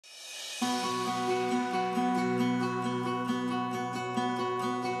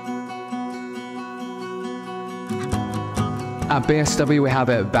At BSW, we have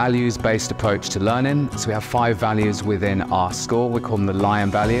a values-based approach to learning. So we have 5 values within our school. We call them the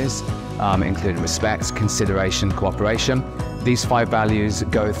Lion values, including respect, consideration, cooperation. These 5 values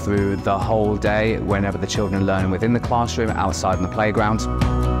go through the whole day whenever the children are learning within the classroom, outside in the playground.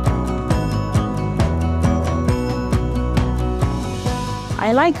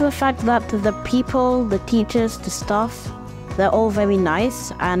 I like the fact that the people, the teachers, the staff, they're all very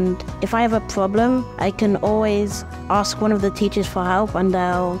nice, and if I have a problem, I can always ask one of the teachers for help and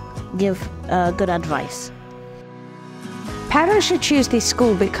they'll give good advice. Parents should choose this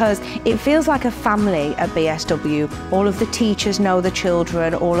school because it feels like a family at BSW. All of the teachers know the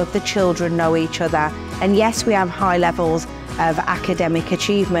children, all of the children know each other, and yes, we have high levels of academic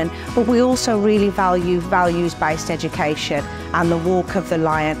achievement, but we also really value values-based education and the walk of the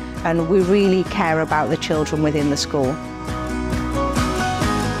lion, and we really care about the children within the school.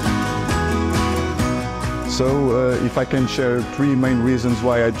 So if I can share 3 main reasons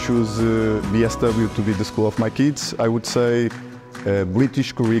why I choose BSW to be the school of my kids, I would say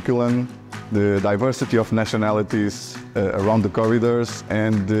British curriculum, the diversity of nationalities around the corridors,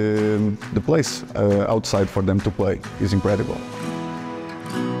 and the place outside for them to play is incredible.